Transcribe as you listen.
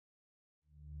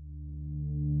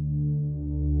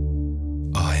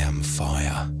damn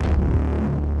fire.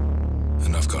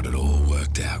 And I've got it all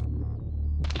worked out.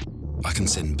 I can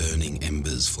send burning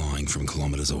embers flying from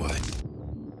kilometres away.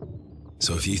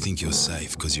 So if you think you're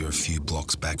safe because you're a few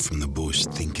blocks back from the bush,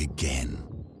 think again.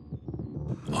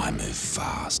 I move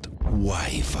fast,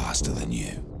 way faster than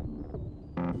you.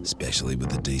 Especially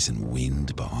with a decent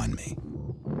wind behind me.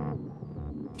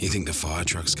 You think the fire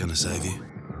truck's gonna save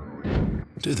you?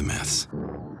 Do the maths.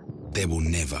 There will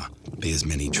never be as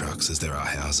many trucks as there are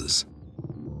houses.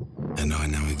 And I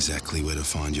know exactly where to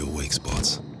find your weak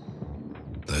spots.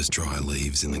 Those dry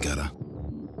leaves in the gutter.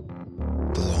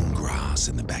 The long grass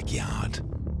in the backyard.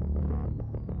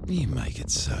 You make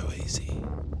it so easy.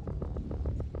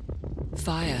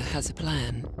 Fire has a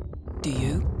plan. Do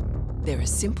you? There are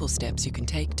simple steps you can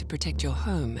take to protect your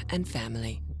home and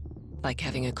family, like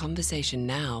having a conversation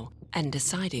now and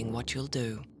deciding what you'll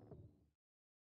do.